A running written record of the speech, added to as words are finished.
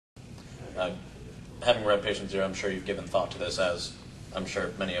Having read Patient Zero, I'm sure you've given thought to this, as I'm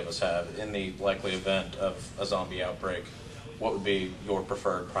sure many of us have. In the likely event of a zombie outbreak, what would be your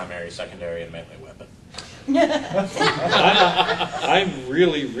preferred primary, secondary, and melee weapon? I'm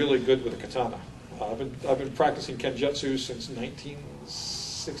really, really good with a katana. I've been practicing kenjutsu since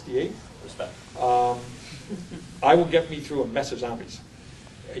 1968. Respect. I will get me through a mess of zombies.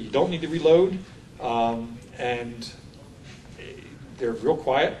 You don't need to reload, and they're real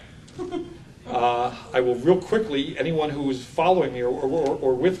quiet. I will real quickly, anyone who is following me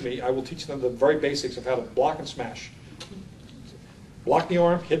or with me, I will teach them the very basics of how to block and smash. Block the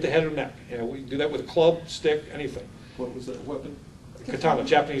arm, hit the head or neck. You know, we do that with a club, stick, anything. What was that weapon? Katana,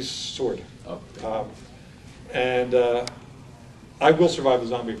 Japanese sword. Oh. And I will survive the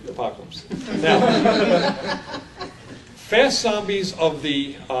zombie apocalypse. Now, fast zombies of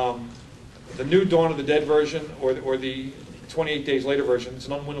the new Dawn of the Dead version or the 28 Days Later version, it's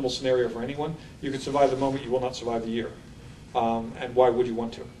an unwinnable scenario for anyone. You can survive the moment, you will not survive the year. And why would you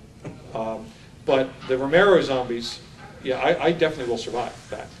want to? But the Romero zombies, yeah, I definitely will survive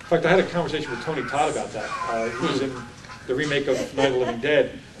that. In fact, I had a conversation with Tony Todd about that. He was in the remake of Night of the Living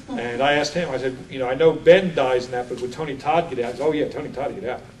Dead, and I asked him, I said, you know, I know Ben dies in that, but would Tony Todd get out? He said, oh yeah, Tony Todd would get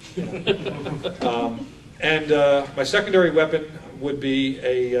out. You know? And my secondary weapon would be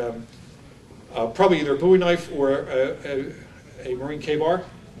probably either a Bowie knife or a Marine K-bar.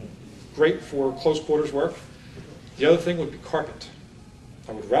 Great for close quarters work. The other thing would be carpet.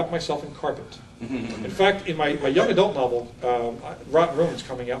 I would wrap myself in carpet. In fact, in my young adult novel, Rotten Ruins,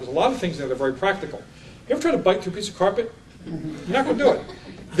 coming out, there's a lot of things that are very practical. You ever try to bite through a piece of carpet? You're not going to do it.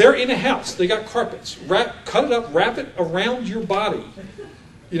 They're in a house. They got carpets. Cut it up, wrap it around your body.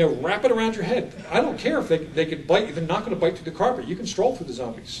 You know, wrap it around your head. I don't care if they could bite you. They're not going to bite through the carpet. You can stroll through the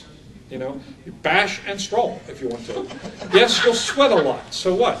zombies. You know, you bash and stroll if you want to. Yes, you'll sweat a lot.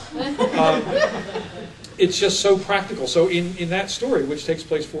 So what? It's just so practical. So in that story, which takes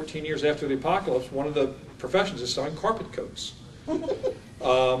place 14 years after the apocalypse, one of the professions is selling carpet coats.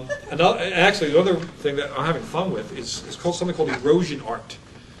 Actually, the other thing that I'm having fun with is called something called erosion art.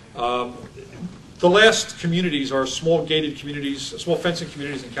 The last communities are small gated communities, small fencing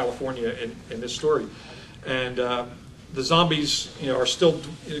communities in California in this story. And the zombies, you know, are still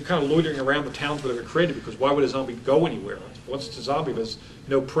kind of loitering around the towns where they were created, because why would a zombie go anywhere? Once it's a zombie, there's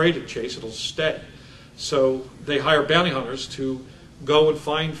no prey to chase, it'll stay. So they hire bounty hunters to go and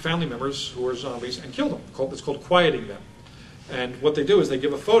find family members who are zombies and kill them. It's called quieting them. And what they do is they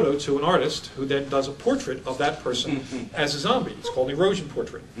give a photo to an artist who then does a portrait of that person as a zombie. It's called an erosion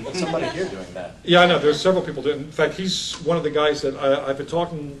portrait. Well, somebody here doing that. Yeah, I know. There's several people doing it. In fact, he's one of the guys that I've been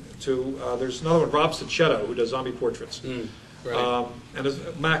talking to. There's another one, Rob Sachetto, who does zombie portraits. Right. And there's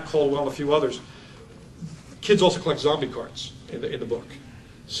Matt Caldwell and a few others. Kids also collect zombie cards in the book.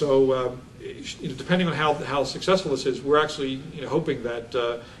 So depending on how successful this is, we're actually hoping that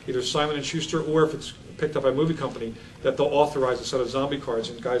either Simon & Schuster, or if it's picked up by a movie company, that they'll authorize a set of zombie cards.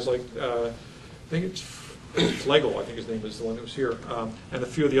 And guys like, I think it's Flagel, I think his name is, the one that was here, and a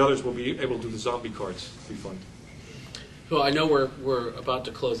few of the others will be able to do the zombie cards. It'll be fun. Well, I know we're about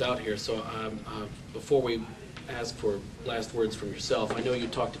to close out here, so before we ask for last words from yourself, I know you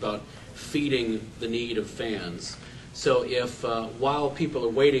talked about feeding the need of fans. So if, while people are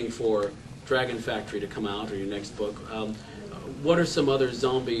waiting for Dragon Factory to come out, or your next book, what are some other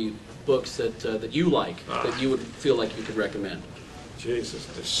zombie books that you like, that you would feel like you could recommend? Jesus,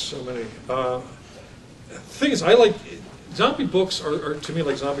 there's so many. The thing is, I like, zombie books are to me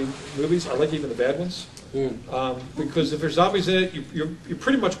like zombie movies. I like even the bad ones. Because if there's zombies in it, you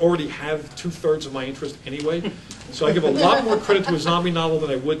pretty much already have 2/3 of my interest anyway. So I give a lot more credit to a zombie novel than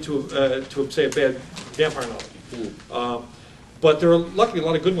I would to say a bad vampire novel. But there are luckily a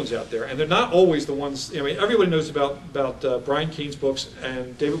lot of good ones out there, and they're not always the ones. I mean, everybody knows about Brian Keene's books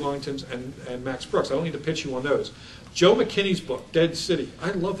and David Wellington's and Max Brooks. I don't need to pitch you on those. Joe McKinney's book, Dead City, I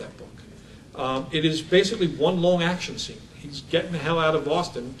love that book. It is basically one long action scene. He's getting the hell out of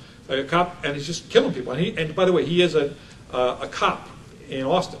Boston, a cop, and he's just killing people. And by the way, he is a cop in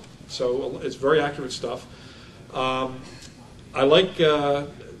Austin, so it's very accurate stuff. I like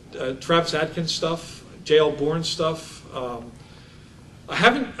Travis Adkins stuff, J.L. Bourne stuff.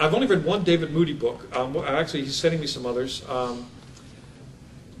 I've only read one David Moody book. Actually, he's sending me some others.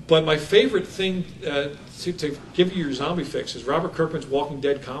 But my favorite thing to give you your zombie fix is Robert Kirkman's Walking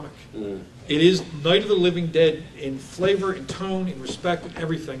Dead comic. It is Night of the Living Dead in flavor, in tone, in respect, and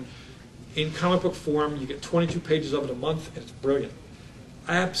everything. In comic book form, you get 22 pages of it a month, and it's brilliant.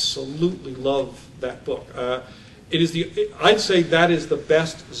 I absolutely love that book. I'd say that is the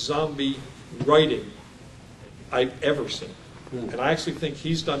best zombie writing I've ever seen. And I actually think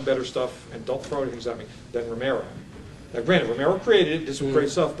he's done better stuff, and don't throw anything at me, than Romero. Now granted, Romero created it, did some great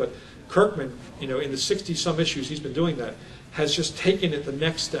stuff, but Kirkman, in the 60-some issues he's been doing that, has just taken it the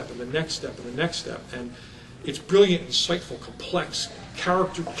next step and the next step and the next step. And it's brilliant, insightful, complex,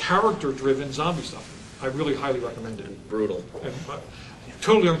 character-driven zombie stuff. I really highly recommend it. Brutal. And,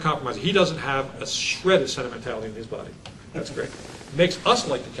 totally uncompromising. He doesn't have a shred of sentimentality in his body. That's great. Makes us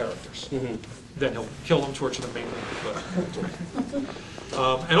like the characters. Then he'll kill them, torture them, maim them. But it's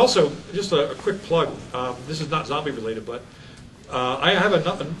okay. And also, just a quick plug. This is not zombie related, but I have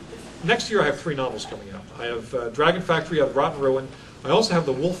next year I have 3 novels coming out. I have Dragon Factory, I have Rotten Ruin. I also have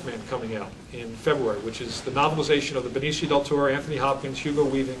The Wolfman coming out in February, which is the novelization of the Benicio del Toro, Anthony Hopkins, Hugo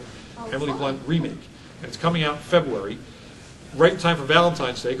Weaving, Emily Blunt remake. And it's coming out in February, right in time for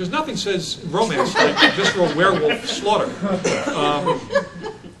Valentine's Day, because nothing says romance like visceral werewolf slaughter.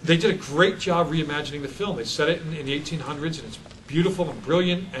 They did a great job reimagining the film. They set it in the 1800s, and it's beautiful and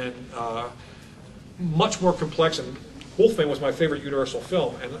brilliant and much more complex. And Wolfman was my favorite Universal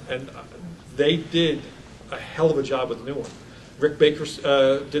film, and they did a hell of a job with the new one. Rick Baker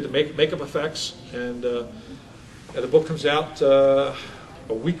did the makeup effects, and the book comes out a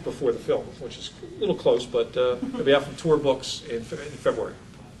week before the film, which is a little close, but it'll be out from Tour Books in February.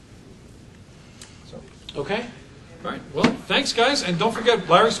 So. Okay. All right. Well, thanks, guys, and don't forget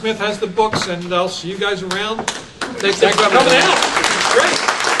Larry Smith has the books, and I'll see you guys around. Thanks for coming out. Great.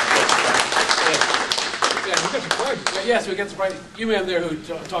 Yeah, we got surprised. Yes, we got surprised. You man there who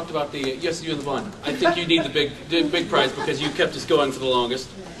talked about the yes, you and the bun. I think you need the big prize because you kept us going for the longest.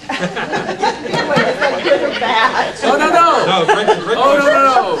 Oh, no, no, no! No, Frank, Oh, no, no,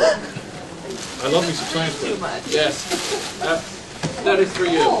 no! I love me some science too books. much. Yes. That is for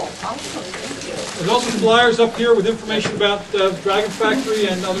you. There's also flyers up here with information about Dragon Factory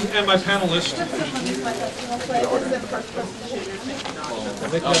and my panel list. I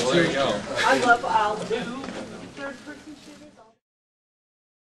love all the third-person shooters.